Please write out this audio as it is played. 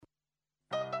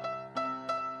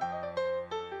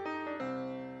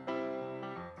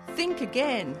Think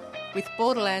Again with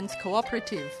Borderlands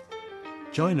Cooperative.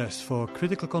 Join us for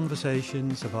critical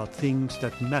conversations about things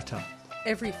that matter.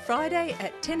 Every Friday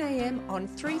at 10 a.m. on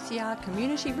 3CR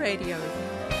Community Radio.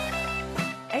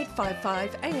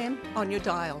 855 AM on your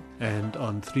dial. And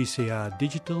on 3CR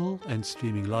Digital and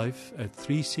streaming live at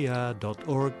 3cr.org.au.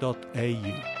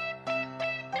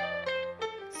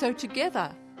 So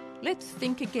together, let's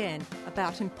think again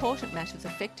about important matters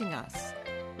affecting us,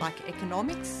 like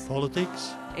economics,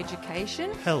 Politics,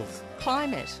 education, health,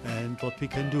 climate, and what we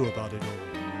can do about it all.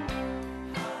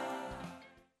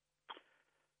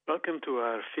 Welcome to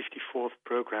our 54th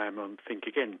program on Think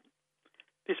Again.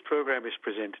 This program is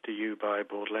presented to you by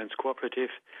Borderlands Cooperative,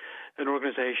 an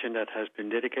organization that has been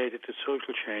dedicated to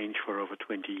social change for over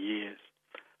 20 years.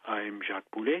 I'm Jacques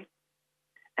Boulet.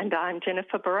 And I'm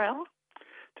Jennifer Burrell.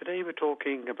 Today we're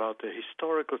talking about the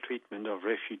historical treatment of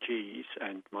refugees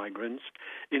and migrants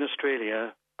in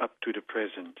Australia up to the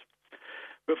present.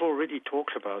 We've already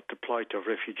talked about the plight of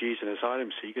refugees and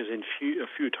asylum seekers a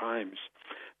few times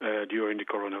during the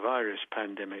coronavirus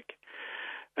pandemic.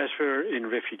 As we're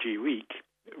in Refugee Week,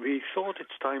 we thought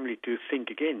it's timely to think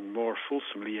again more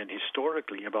fulsomely and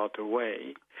historically about the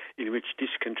way in which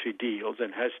this country deals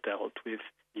and has dealt with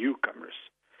newcomers.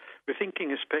 We're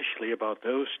thinking especially about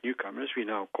those newcomers we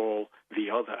now call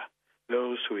the other,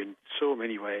 those who in so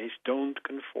many ways don't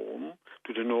conform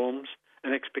to the norms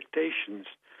and expectations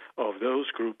of those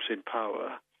groups in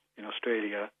power in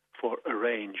Australia for a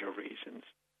range of reasons.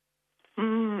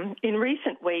 In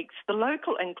recent weeks, the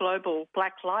local and global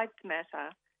Black Lives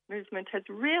Matter movement has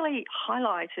really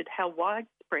highlighted how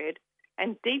widespread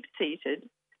and deep-seated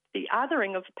the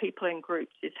othering of people and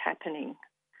groups is happening,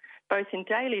 both in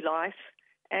daily life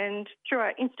and through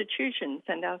our institutions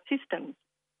and our systems.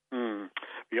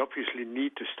 We obviously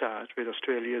need to start with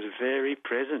Australia's very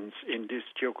presence in this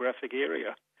geographic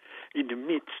area, in the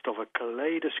midst of a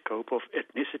kaleidoscope of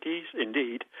ethnicities,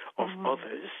 indeed, of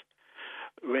others,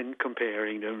 when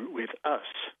comparing them with us,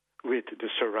 with the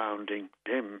surrounding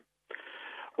them.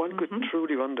 One could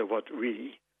truly wonder what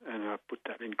we, and I put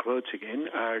that in quotes again,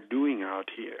 are doing out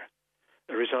here.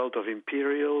 A result of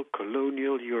imperial,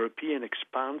 colonial, European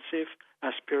expansive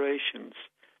aspirations,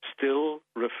 still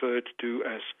referred to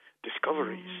as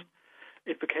discoveries.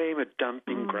 It became a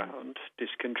dumping ground,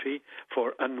 this country,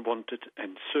 for unwanted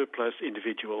and surplus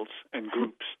individuals and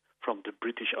groups from the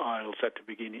British Isles at the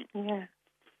beginning. Yeah,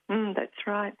 that's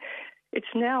right.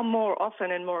 It's now more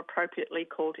often and more appropriately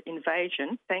called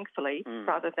invasion, thankfully,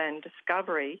 rather than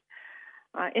discovery.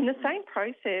 In the same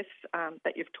process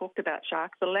that you've talked about,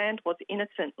 Jacques, the land was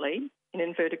innocently, in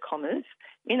inverted commas,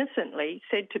 innocently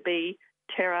said to be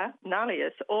terra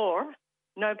nullius, or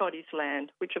nobody's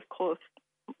land, which of course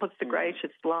was the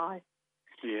greatest lie.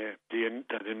 Yeah,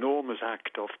 that enormous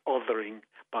act of othering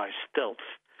by stealth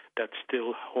that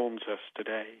still haunts us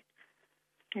today.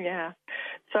 Yeah,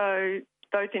 so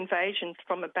those invasions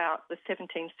from about the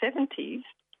 1770s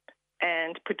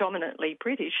and predominantly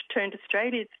British turned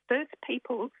Australia's first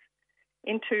peoples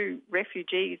into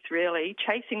refugees, really,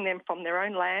 chasing them from their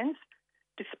own lands,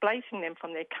 displacing them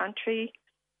from their country,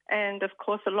 and, of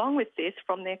course, along with this,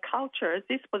 from their culture, as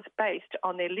this was based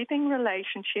on their living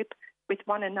relationship with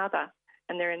one another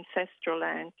and their ancestral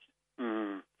lands.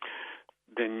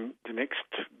 Then the next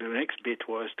bit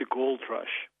was the gold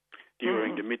rush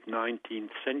during the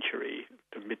mid-19th century,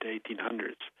 the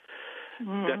mid-1800s.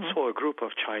 That saw a group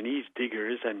of Chinese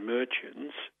diggers and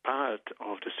merchants, part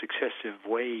of the successive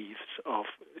waves of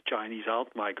Chinese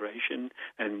out-migration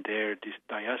and their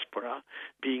diaspora,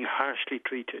 being harshly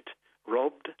treated,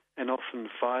 robbed and often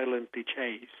violently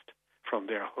chased from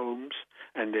their homes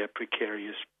and their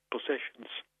precarious possessions.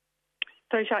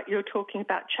 So, Jacques, you're talking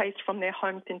about chased from their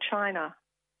homes in China?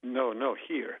 No,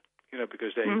 here.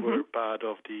 Because they were part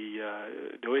of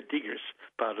they were diggers,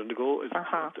 part of the gold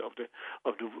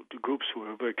of the groups who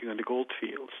were working on the gold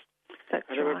fields. That's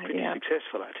and they were pretty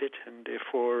successful at it, and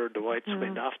therefore the whites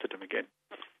went after them again.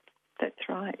 That's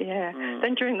right, yeah.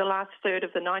 Then during the last third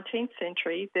of the 19th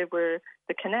century, there were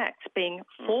the Kanaks being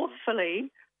forcefully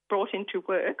brought into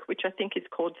work, which I think is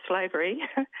called slavery,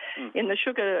 in the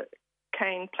sugar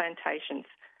cane plantations.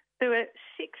 There were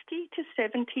 60 to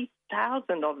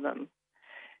 70,000 of them.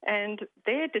 And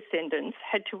their descendants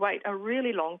had to wait a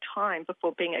really long time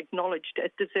before being acknowledged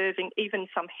as deserving even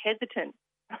some hesitant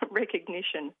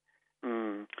recognition.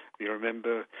 We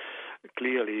remember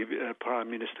clearly Prime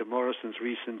Minister Morrison's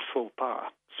recent faux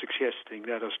pas, suggesting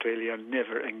that Australia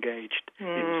never engaged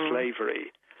in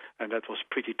slavery. And that was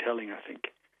pretty telling, I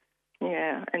think.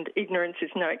 Yeah, and ignorance is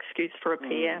no excuse for a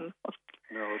PM.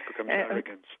 No, it becomes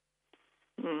arrogance.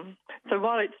 So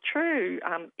while it's true,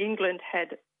 England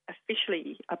had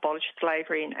officially abolished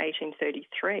slavery in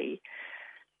 1833,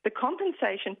 the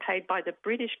compensation paid by the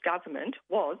British government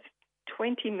was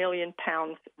 £20 million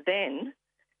then,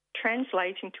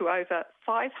 translating to over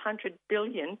 500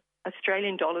 billion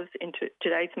Australian dollars into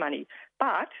today's money.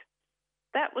 But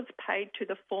that was paid to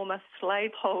the former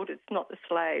slaveholders, not the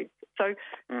slaves. So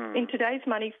in today's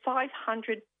money,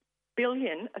 500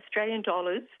 billion Australian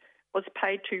dollars was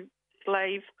paid to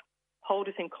slave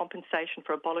holders in compensation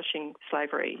for abolishing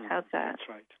slavery. How's that? That's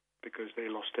right, because they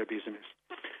lost their business.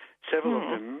 Several of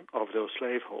them, of those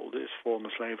slaveholders, former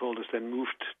slaveholders, then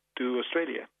moved to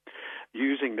Australia,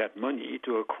 using that money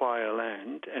to acquire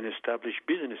land and establish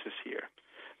businesses here.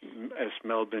 As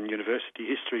Melbourne University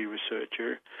history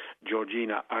researcher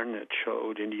Georgina Arnott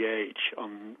showed in The Age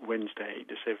on Wednesday,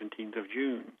 the 17th of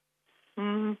June.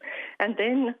 And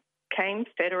then came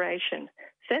Federation.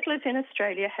 Settlers in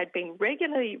Australia had been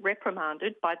regularly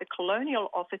reprimanded by the Colonial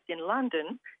Office in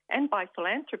London and by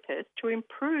philanthropists to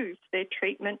improve their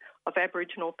treatment of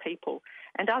Aboriginal people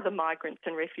and other migrants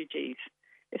and refugees,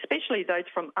 especially those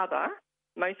from other,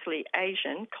 mostly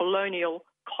Asian, colonial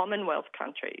Commonwealth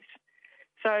countries.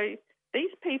 So these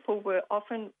people were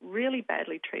often really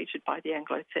badly treated by the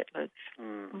Anglo settlers.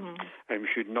 And we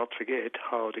should not forget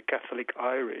how the Catholic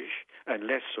Irish, and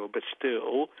less so, but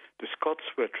still, the Scots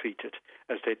were treated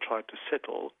as they tried to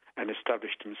settle and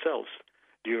establish themselves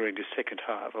during the second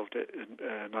half of the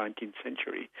 19th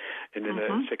century, and in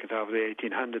the second half of the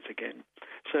 1800s again.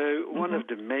 So one of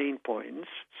the main points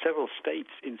several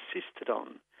states insisted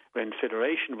on when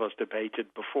federation was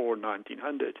debated before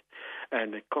 1900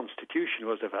 and the constitution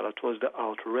was developed was the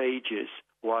outrageous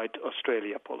White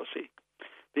Australia policy.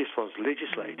 This was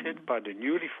legislated by the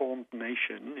newly formed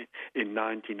nation in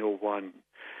 1901,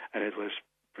 and it was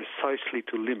precisely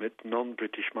to limit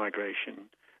non-British migration,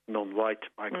 non-white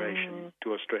migration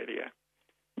to Australia.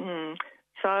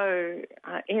 So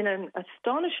in an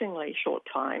astonishingly short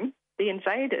time, the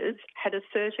invaders had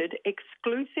asserted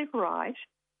exclusive right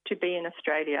to be in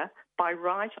Australia by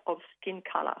right of skin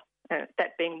colour,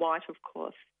 that being white, of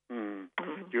course.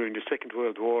 During the Second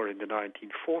World War in the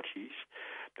 1940s,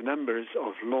 the numbers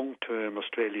of long-term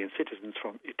Australian citizens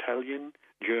from Italian,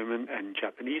 German and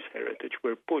Japanese heritage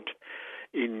were put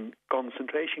in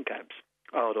concentration camps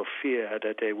out of fear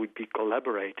that they would be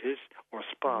collaborators or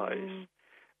spies.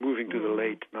 Moving to the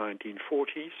late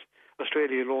 1940s,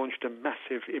 Australia launched a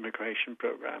massive immigration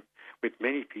program with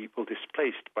many people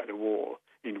displaced by the war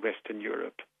in Western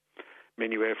Europe.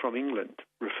 Many were from England,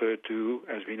 referred to,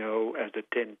 as we know, as the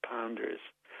 10-pounders,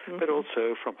 but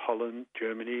also from Holland,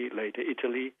 Germany, later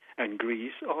Italy and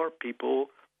Greece, or people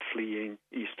fleeing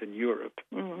Eastern Europe.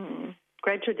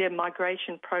 Gradually, their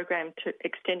migration program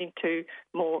extending to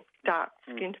more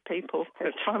dark-skinned people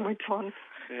as time went on.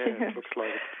 It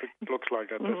looks like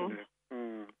that, doesn't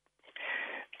it?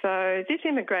 So this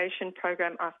immigration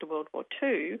program after World War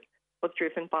II was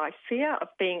driven by fear of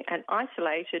being an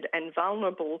isolated and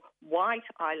vulnerable white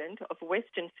island of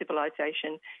Western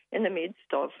civilization in the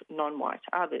midst of non-white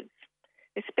others,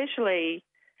 especially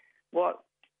what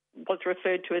was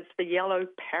referred to as the Yellow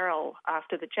Peril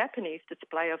after the Japanese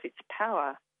display of its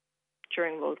power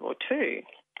during World War II.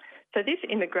 So this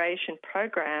immigration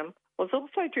program was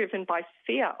also driven by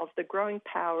fear of the growing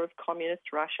power of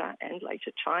communist Russia and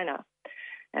later China.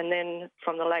 And then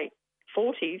from the late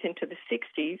 40s into the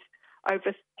 60s,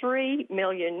 over 3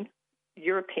 million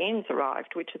Europeans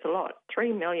arrived, which is a lot,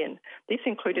 3 million. This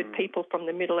included people from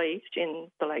the Middle East in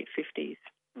the late 50s.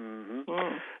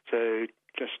 So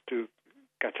just to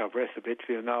catch our breath a bit,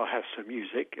 we'll now have some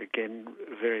music, again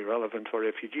very relevant for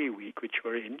Refugee Week, which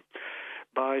we're in,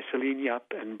 by Celine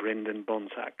Yap and Brendan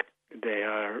Bonsack. They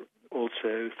are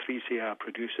also 3CR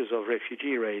producers of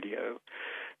Refugee Radio.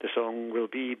 The song will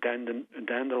be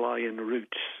Dandelion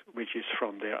Roots, which is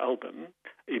from their album,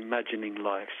 Imagining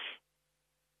Lives.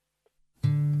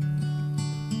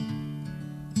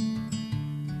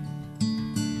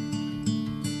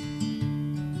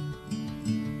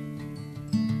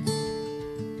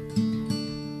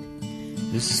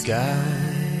 The sky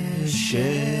has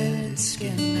shed its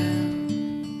skin now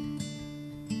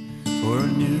for a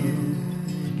new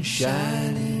and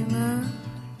shiny moon,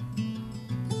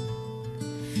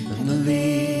 and the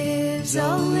leaves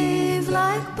all leave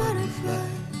like butterflies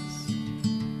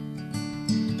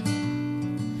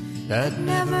that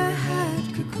never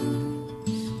had cocoons,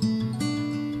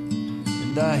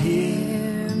 and I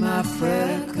hear my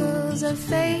freckles are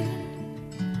fading,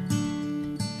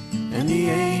 and the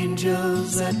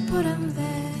angels that put them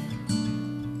there,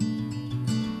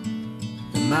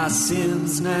 and my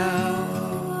sins now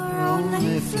are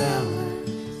only flowers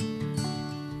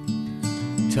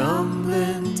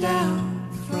tumbling down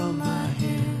from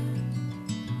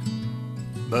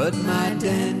but my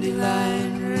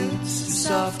dandelion roots are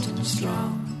soft and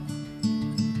strong.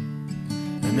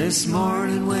 And this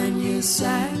morning when you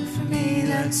sang for me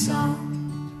that song,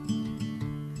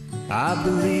 I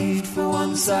believed for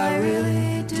once I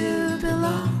really do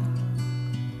belong.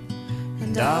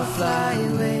 And I'll fly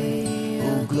away,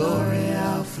 oh glory,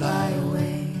 I'll fly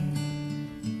away.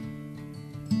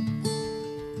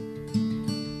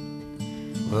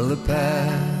 Well, the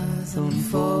path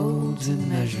unfolds in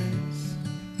measures,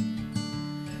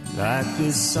 like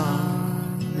this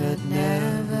song that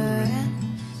never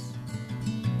ends.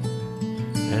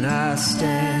 And I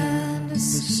stand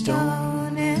as the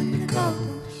stone in the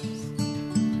cobbles,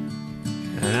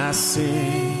 and I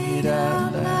sing it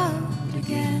out loud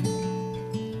again.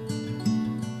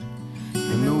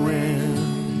 And the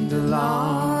wind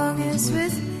along is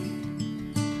with me,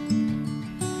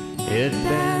 it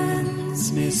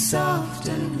bends me soft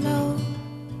and low,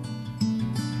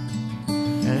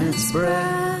 and its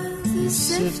breath is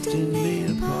sifting me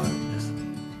apart.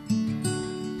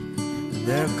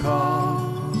 There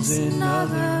calls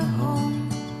another home.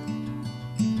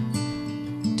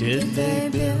 Did they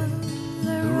build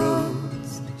the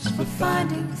roads for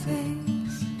finding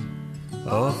things,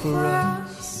 or for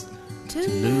us to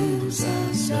lose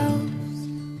ourselves?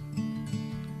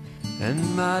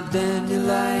 And my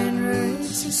dandelion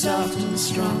roots are soft and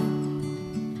strong.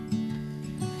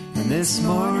 And this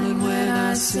morning when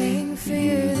I sing for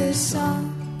you this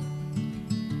song,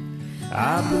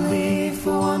 I believe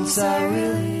for once I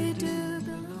really do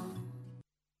belong.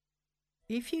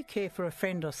 If you care for a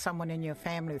friend or someone in your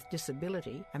family with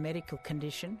disability, a medical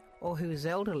condition, or who is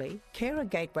elderly, Carer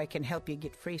Gateway can help you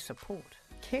get free support.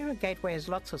 Carer Gateway has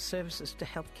lots of services to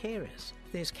help carers.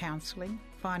 There's counselling,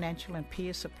 financial and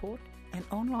peer support, and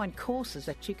online courses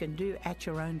that you can do at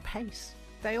your own pace.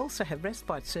 They also have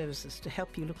respite services to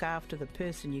help you look after the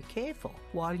person you care for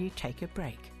while you take a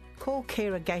break. Call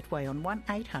Carer Gateway on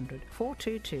 1800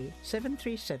 422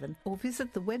 737 or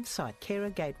visit the website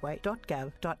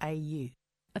carergateway.gov.au.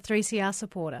 A 3CR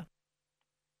supporter.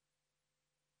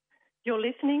 You're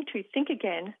listening to Think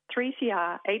Again,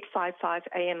 3CR 855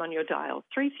 AM on your dial,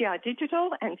 3CR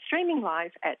digital and streaming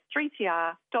live at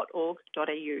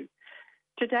 3cr.org.au.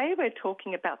 Today we're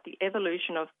talking about the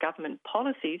evolution of government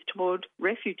policies toward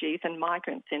refugees and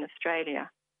migrants in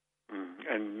Australia.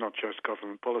 And not just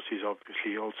government policies,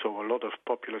 obviously, also a lot of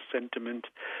popular sentiment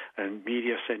and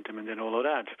media sentiment and all of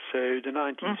that. So the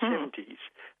 1970s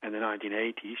and the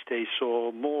 1980s, they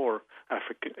saw more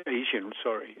Asian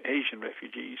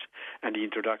refugees and the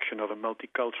introduction of a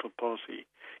multicultural policy,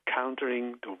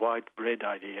 countering the widespread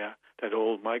idea that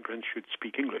all migrants should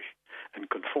speak English and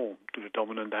conform to the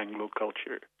dominant Anglo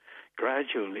culture.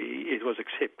 Gradually, it was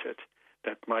accepted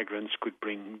that migrants could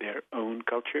bring their own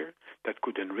culture that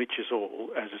could enrich us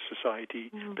all as a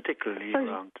society, particularly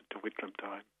around the Whitlam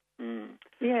time.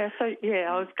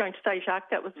 I was going to say, Jacques,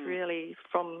 that was really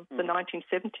from the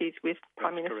 1970s with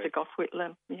Prime Minister Gough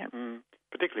Whitlam. Yeah.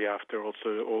 Particularly after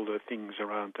also all the things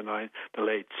around the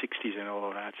late 60s and all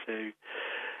of that. So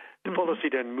the policy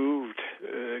then moved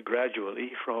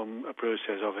gradually from a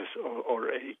process of a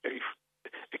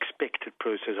expected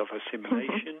process of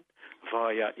assimilation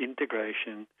via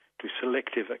integration to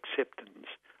selective acceptance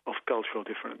of cultural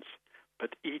difference.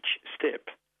 But each step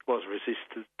was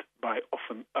resisted by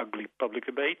often ugly public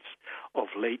debates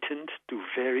of latent to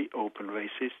very open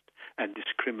racist and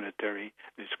discriminatory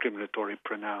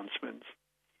pronouncements.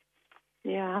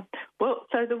 Yeah. Well,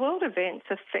 so the world events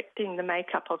affecting the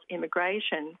makeup of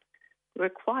immigration were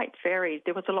quite varied.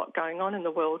 There was a lot going on in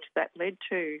the world that led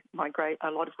to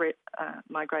a lot of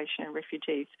migration and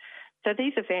refugees. So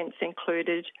these events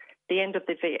included the end of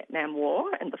the Vietnam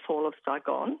War and the fall of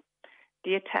Saigon,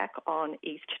 the attack on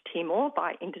East Timor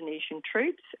by Indonesian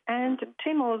troops, and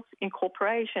Timor's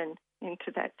incorporation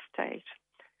into that state.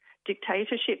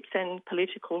 Dictatorships and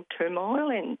political turmoil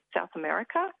in South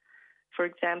America, for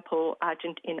example,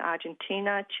 in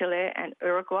Argentina, Chile and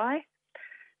Uruguay.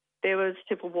 There was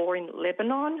civil war in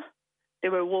Lebanon.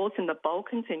 There were wars in the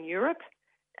Balkans in Europe,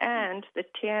 and the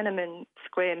Tiananmen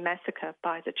Square massacre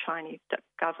by the Chinese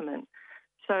government.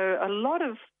 So a lot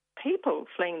of people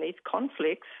fleeing these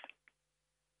conflicts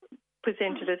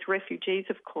presented as refugees,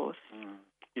 of course.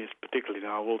 Yes, particularly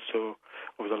now also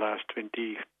over the last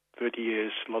 20, 30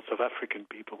 years, lots of African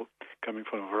people coming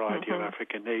from a variety of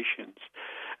African nations.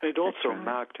 And it also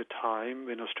marked a time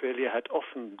when Australia had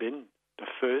often been the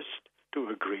first to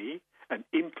agree and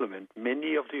implement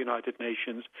many of the United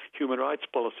Nations human rights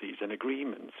policies and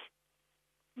agreements.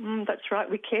 That's right.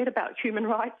 We cared about human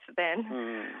rights then.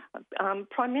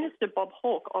 Prime Minister Bob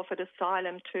Hawke offered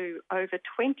asylum to over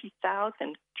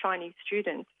 20,000 Chinese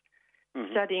students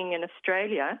studying in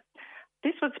Australia,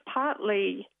 this was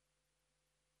partly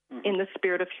in the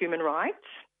spirit of human rights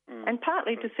and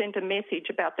partly to send a message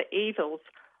about the evils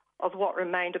of what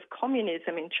remained of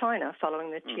communism in China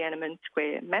following the Tiananmen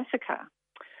Square massacre.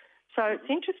 So it's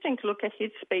interesting to look at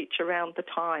his speech around the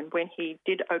time when he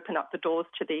did open up the doors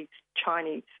to these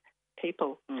Chinese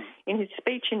people. In his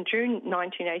speech in June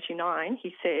 1989,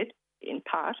 he said, in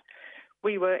part,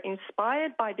 "We were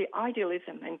inspired by the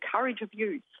idealism and courage of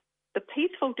youth, the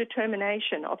peaceful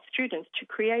determination of students to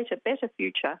create a better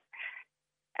future,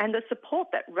 and the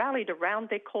support that rallied around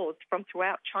their cause from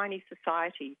throughout Chinese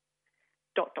society. ...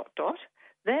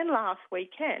 Then last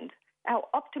weekend, our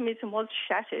optimism was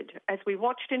shattered as we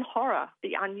watched in horror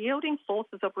the unyielding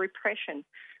forces of repression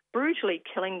brutally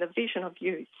killing the vision of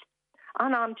youth.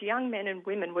 Unarmed young men and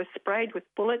women were sprayed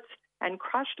with bullets and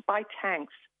crushed by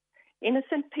tanks.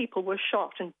 Innocent people were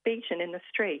shot and beaten in the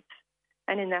streets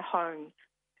and in their homes."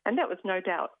 And that was no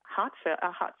doubt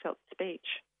a heartfelt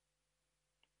speech.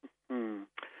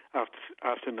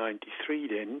 After 93,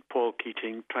 then, Paul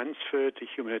Keating transferred the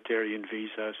humanitarian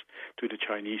visas to the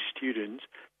Chinese students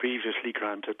previously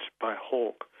granted by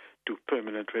Hawke to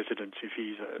permanent residency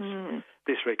visas.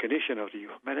 This recognition of the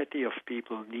humanity of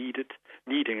people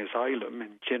needing asylum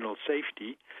and general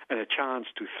safety and a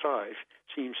chance to thrive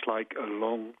seems like a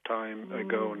long time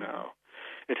ago now.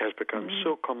 It has become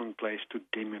so commonplace to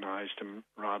demonize them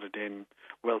rather than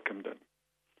welcome them.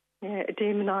 Yeah,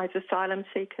 demonise asylum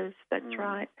seekers, that's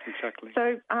right. Exactly.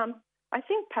 So I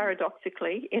think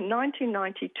paradoxically, in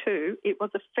 1992, it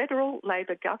was a federal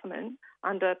Labor government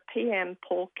under PM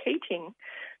Paul Keating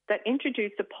that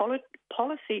introduced a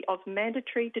policy of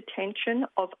mandatory detention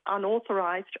of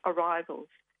unauthorised arrivals,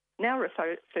 now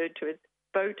referred to as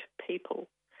boat people.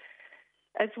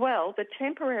 As well, the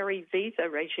temporary visa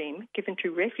regime given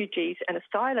to refugees and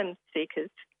asylum seekers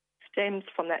stems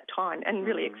from that time and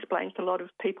really explains a lot of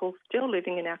people still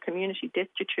living in our community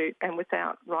destitute and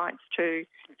without rights to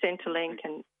Centrelink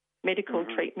and medical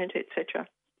treatment, etc.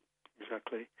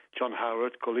 Exactly. John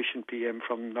Howard, coalition PM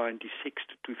from 1996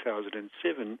 to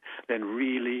 2007, then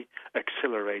really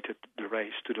accelerated the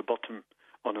race to the bottom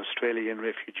on Australian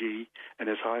refugee and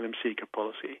asylum seeker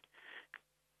policy.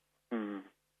 And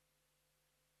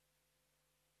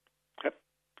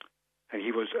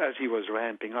as he was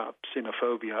ramping up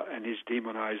xenophobia and his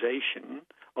demonization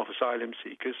of asylum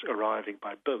seekers arriving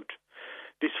by boat.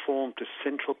 This formed the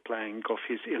central plank of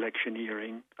his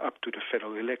electioneering up to the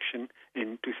federal election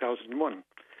in 2001,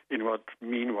 in what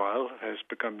meanwhile has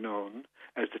become known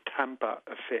as the Tampa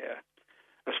Affair.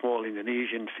 A small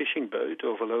Indonesian fishing boat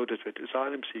overloaded with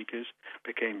asylum seekers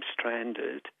became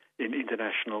stranded in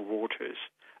international waters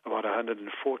about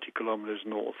 140 kilometers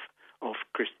north of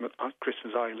Christmas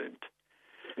Island.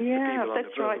 Yeah,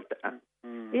 that's right.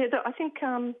 I think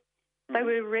they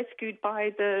were rescued by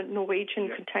the Norwegian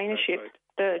container ship,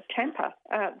 the Tampa,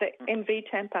 the MV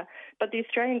Tampa. But the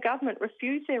Australian government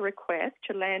refused their request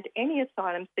to land any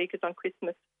asylum seekers on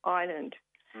Christmas Island.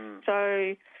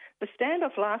 So the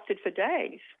standoff lasted for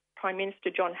days. Prime Minister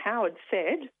John Howard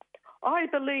said, "I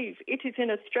believe it is in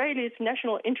Australia's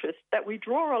national interest that we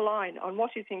draw a line on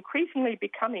what is increasingly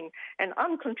becoming an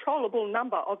uncontrollable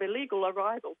number of illegal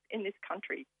arrivals in this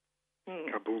country."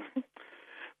 Kaboom.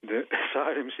 The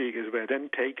asylum seekers were then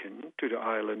taken to the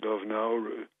island of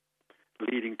Nauru,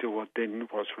 leading to what then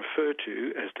was referred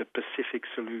to as the Pacific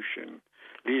Solution,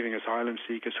 leaving asylum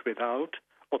seekers without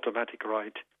automatic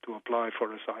right to apply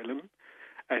for asylum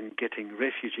and getting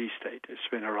refugee status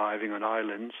when arriving on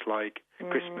islands like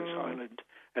Christmas Island,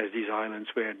 as these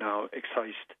islands were now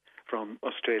excised from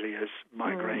Australia's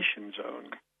migration zone.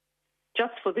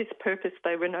 Just for this purpose,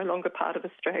 they were no longer part of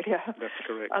Australia. That's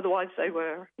correct. Otherwise, they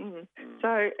were.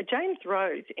 So James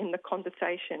Rose, in the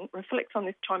conversation, reflects on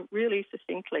this time really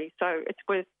succinctly. So it's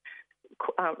worth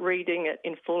reading it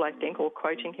in full, I think, or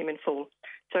quoting him in full.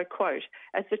 So, quote,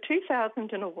 "As the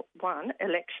 2001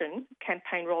 election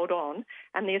campaign rolled on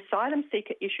and the asylum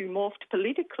seeker issue morphed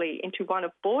politically into one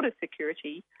of border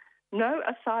security, no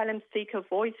asylum seeker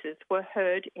voices were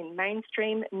heard in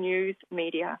mainstream news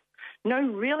media. No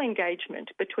real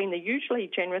engagement between the usually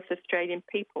generous Australian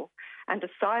people and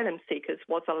asylum seekers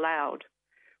was allowed.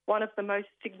 One of the most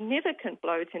significant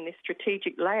blows in this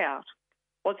strategic layout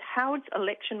was Howard's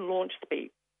election launch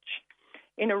speech.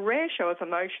 In a rare show of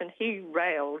emotion, he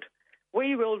railed,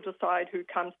 'We will decide who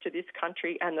comes to this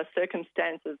country and the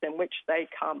circumstances in which they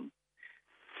come.'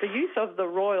 The use of the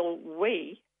royal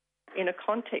 'we' in a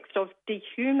context of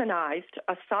dehumanised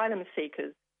asylum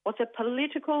seekers was a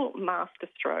political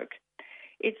masterstroke.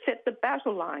 It set the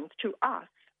battle lines to us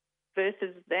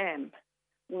versus them.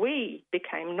 We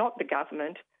became not the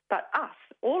government, but us,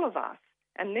 all of us,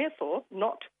 and therefore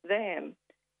not them.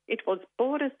 It was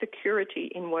border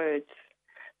security in words.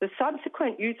 The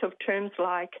subsequent use of terms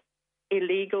like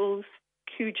illegals,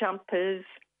 queue jumpers,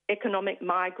 economic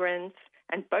migrants,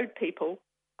 and boat people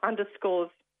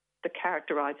underscores the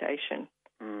characterisation,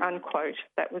 unquote.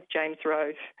 That was James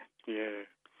Rose. Yeah.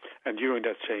 And during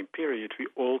that same period, we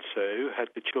also had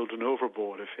the Children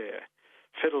Overboard affair.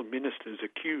 Federal ministers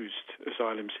accused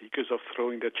asylum seekers of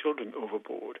throwing their children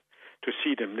overboard to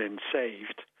see them then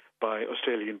saved by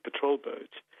Australian patrol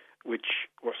boats, which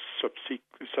was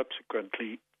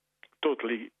subsequently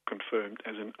totally confirmed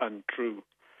as an untrue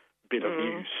bit of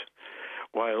news,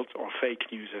 or fake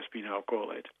news as we now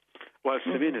call it. Whilst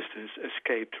the ministers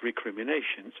escaped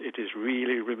recriminations, it is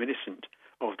really reminiscent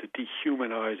of the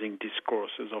dehumanizing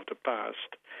discourses of the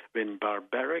past when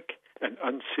barbaric and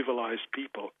uncivilized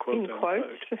people, quote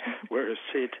unquote, were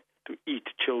said to eat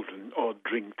children or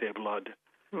drink their blood.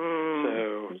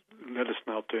 So let us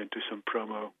now turn to some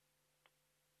promo.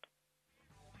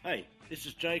 Hey, this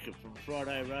is Jacob from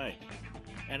Friday Raid,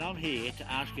 and I'm here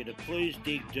to ask you to please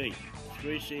dig deep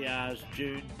 3CR's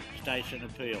June Station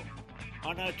Appeal.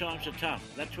 I know times are tough,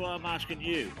 that's why I'm asking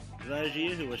you, those of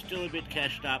you who are still a bit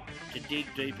cashed up, to dig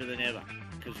deeper than ever,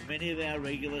 because many of our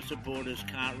regular supporters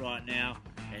can't right now,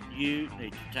 and you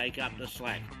need to take up the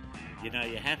slack. You know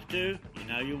you have to, you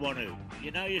know you want to,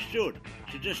 you know you should,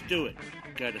 so just do it.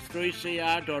 Go to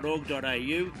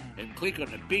 3cr.org.au and click on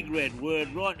the big red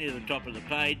word right near the top of the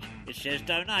page. It says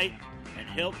donate, and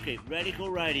help keep Radical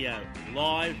Radio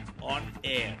live on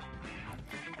air.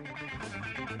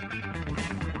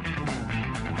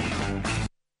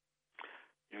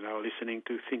 You're now listening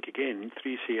to Think Again,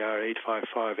 3CR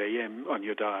 855 AM on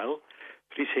your dial,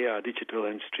 3CR digital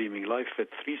and streaming live at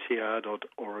 3cr.org.au.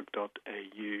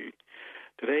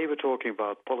 Today we're talking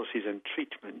about policies and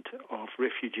treatment of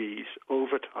refugees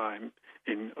over time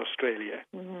in Australia.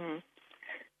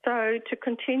 So to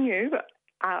continue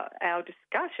our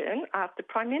discussion, after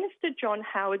Prime Minister John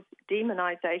Howard's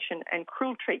demonisation and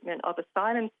cruel treatment of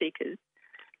asylum seekers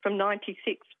from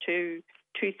 1996 to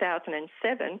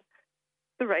 2007,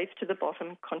 the race to the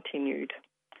bottom continued.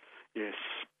 Yes,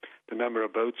 the number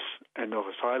of boats and of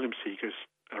asylum seekers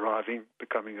arriving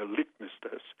becoming a litmus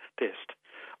test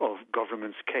of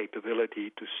government's capability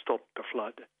to stop the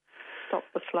flood. Stop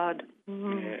the flood.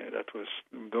 Yeah,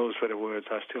 those were the words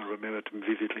I still remember them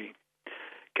vividly.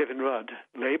 Kevin Rudd,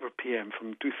 Labour PM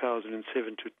from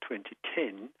 2007 to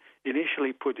 2010,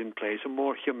 initially put in place a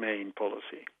more humane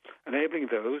policy, enabling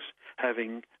those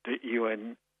having the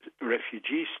UN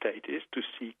refugee status to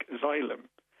seek asylum.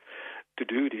 To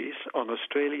do this on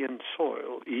Australian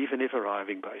soil, even if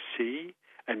arriving by sea,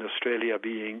 and Australia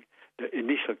being the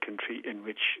initial country in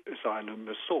which asylum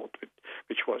was sought,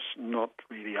 which was not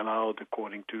really allowed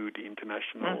according to the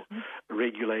international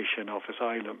regulation of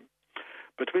asylum.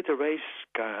 But with the race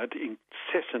card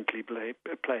incessantly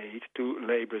played to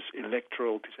Labour's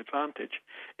electoral disadvantage,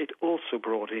 it also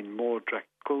brought in more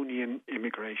draconian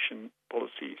immigration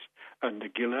policies under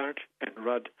Gillard and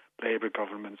Rudd Labour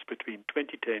governments between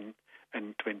 2010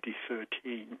 and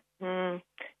 2013.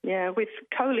 Yeah, with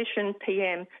Coalition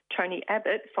PM Tony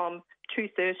Abbott from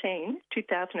 2013 to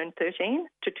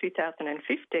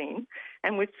 2015,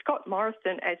 and with Scott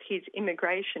Morrison as his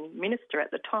immigration minister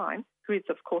at the time, who is,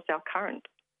 of course, our current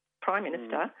Prime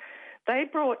Minister, they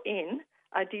brought in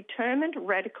a determined,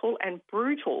 radical and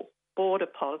brutal border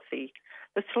policy.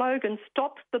 The slogan,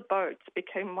 "Stop the Boats,"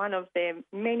 became one of their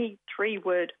many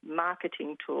three-word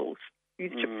marketing tools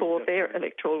used for their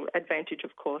electoral advantage,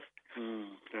 of course.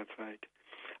 That's right.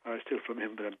 I still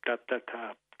remember that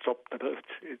 "Stop the Boats."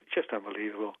 It's just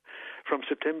unbelievable. From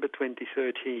September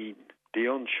 2013, the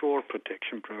Onshore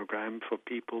Protection Program for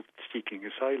people seeking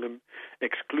asylum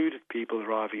excluded people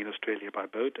arriving in Australia by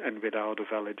boat and without a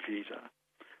valid visa.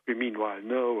 We meanwhile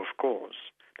know, of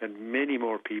course, that many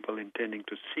more people intending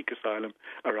to seek asylum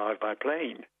arrive by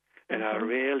plane and are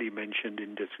rarely mentioned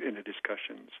in the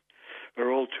discussions.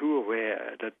 We're all too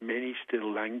aware that many still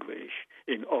languish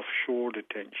in offshore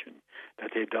detention,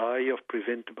 that they die of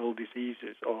preventable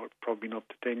diseases, or probably not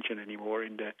detention anymore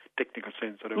in the technical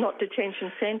sense of the word. Not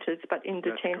detention centres, but in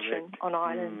detention on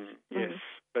islands. Yes,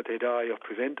 but they die of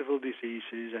preventable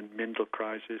diseases and mental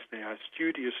crisis. They are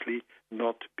studiously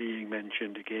not being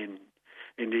mentioned again.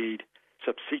 Indeed,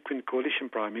 subsequent coalition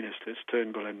prime ministers,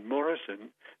 Turnbull and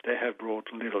Morrison, they have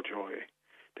brought little joy.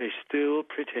 They still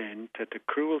pretend that the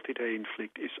cruelty they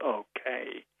inflict is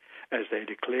okay, as they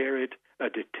declare it a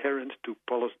deterrent to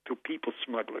people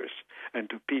smugglers and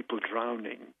to people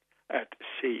drowning at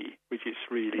sea, which is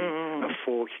really a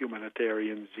for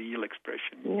humanitarian zeal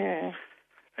expression. Yeah.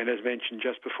 And as mentioned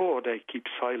just before, they keep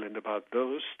silent about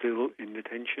those still in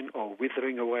detention or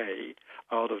withering away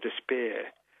out of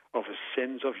despair, of a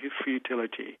sense of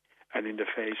futility, and in the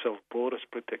face of Borders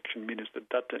Protection Minister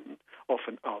Dutton,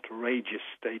 often outrageous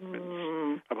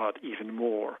statements about even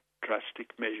more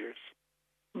drastic measures.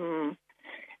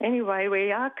 Anyway,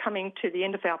 we are coming to the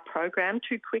end of our program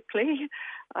too quickly,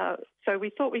 so we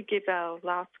thought we'd give our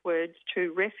last words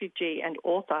to refugee and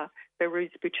author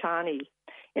Behrouz Boochani.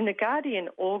 In The Guardian,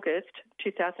 August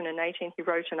 2018, he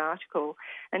wrote an article,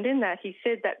 and in that he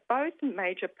said that both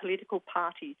major political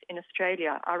parties in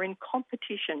Australia are in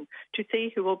competition to see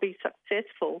who will be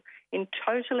successful in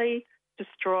totally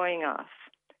destroying us.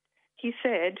 He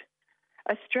said,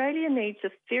 Australia needs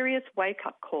a serious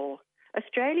wake-up call.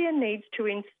 Australia needs to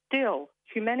instill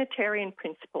humanitarian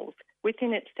principles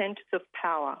within its centres of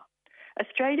power.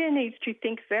 Australia needs to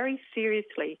think very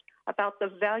seriously about the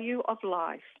value of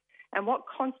life and what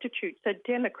constitutes a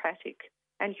democratic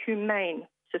and humane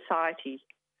society.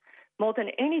 More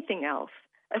than anything else,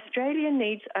 Australia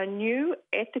needs a new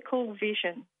ethical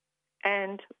vision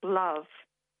and love.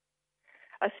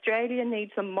 Australia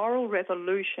needs a moral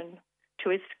revolution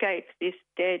to escape this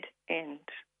dead end.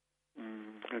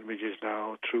 And which is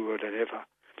now truer than ever.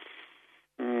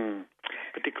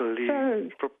 Particularly,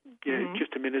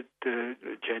 just a minute,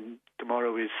 Jen,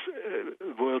 tomorrow is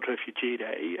World Refugee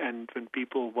Day, and when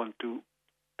people want to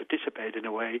participate in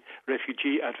a way,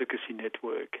 Refugee Advocacy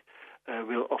Network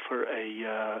will offer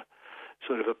a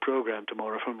sort of a program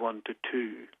tomorrow from 1 to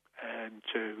 2, and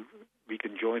so we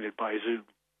can join it by Zoom.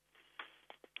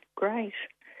 Great.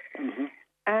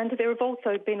 And there have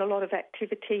also been a lot of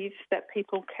activities that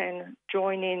people can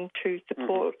join in to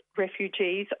support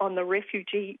refugees on the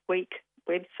Refugee Week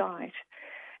website.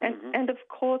 And of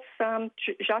course,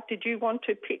 Jacques, did you want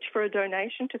to pitch for a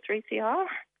donation to 3CR?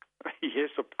 Yes,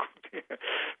 of course.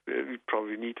 We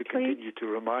probably need to continue to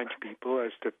remind people,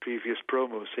 as the previous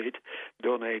promo said,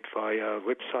 donate via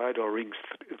website or ring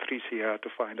 3CR to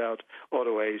find out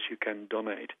other ways you can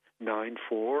donate.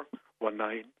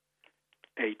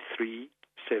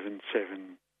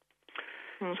 94198377.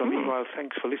 So meanwhile,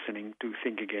 thanks for listening to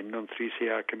Think Again on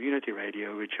 3CR Community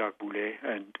Radio with Jacques Boulet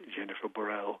and Jennifer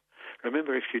Borrell.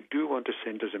 Remember, if you do want to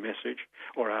send us a message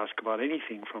or ask about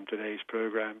anything from today's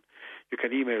program, you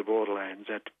can email Borderlands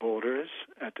at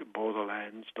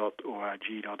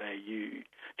borders@borderlands.org.au.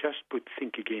 Just put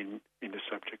Think Again in the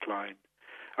subject line.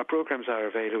 Our programs are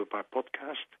available by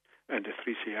podcast and the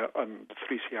 3CR on the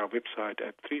 3CR website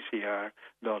at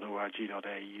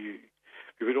 3cr.org.au.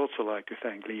 We would also like to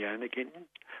thank Leanne again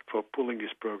for pulling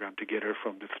this program together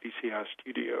from the 3CR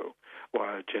studio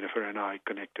while Jennifer and I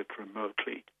connected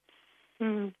remotely.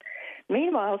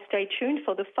 Meanwhile, stay tuned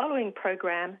for the following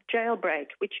program, Jailbreak,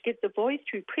 which gives a voice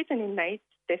to prison inmates,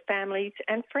 their families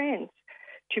and friends.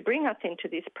 To bring us into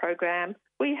this program,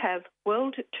 we have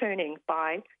World Turning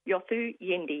by Yothu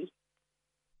Yindi.